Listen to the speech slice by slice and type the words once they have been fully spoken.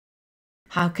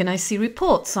How can I see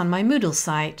reports on my Moodle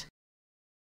site?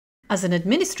 As an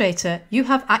administrator, you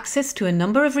have access to a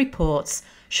number of reports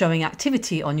showing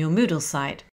activity on your Moodle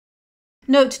site.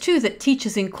 Note too that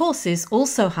teachers in courses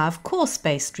also have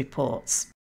course-based reports.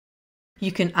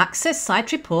 You can access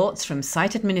site reports from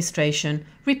Site Administration,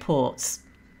 Reports.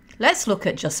 Let's look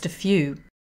at just a few.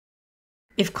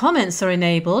 If comments are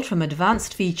enabled from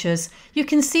advanced features, you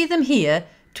can see them here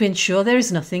to ensure there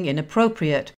is nothing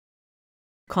inappropriate.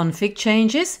 Config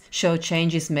changes show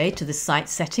changes made to the site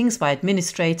settings by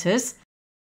administrators.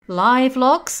 Live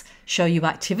logs show you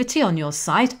activity on your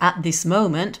site at this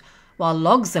moment, while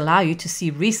logs allow you to see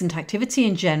recent activity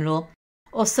in general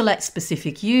or select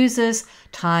specific users,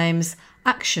 times,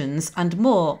 actions and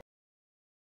more.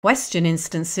 Question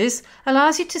instances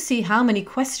allows you to see how many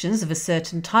questions of a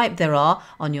certain type there are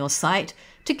on your site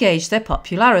to gauge their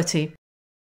popularity.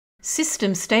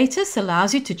 System status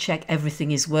allows you to check everything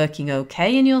is working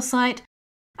okay in your site,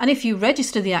 and if you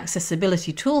register the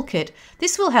Accessibility Toolkit,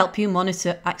 this will help you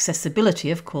monitor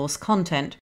accessibility of course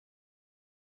content.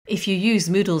 If you use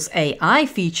Moodle's AI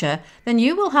feature, then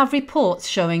you will have reports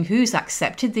showing who's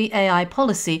accepted the AI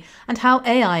policy and how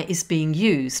AI is being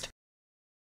used.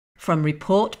 From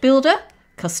Report Builder,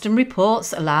 custom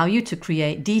reports allow you to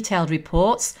create detailed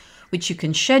reports which you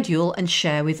can schedule and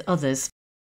share with others.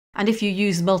 And if you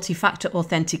use multi-factor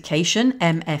authentication,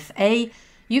 MFA,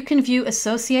 you can view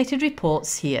associated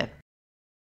reports here.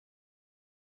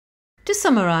 To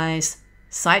summarize,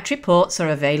 site reports are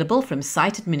available from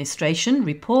Site Administration,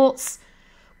 Reports.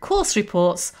 Course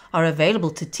reports are available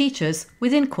to teachers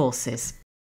within courses.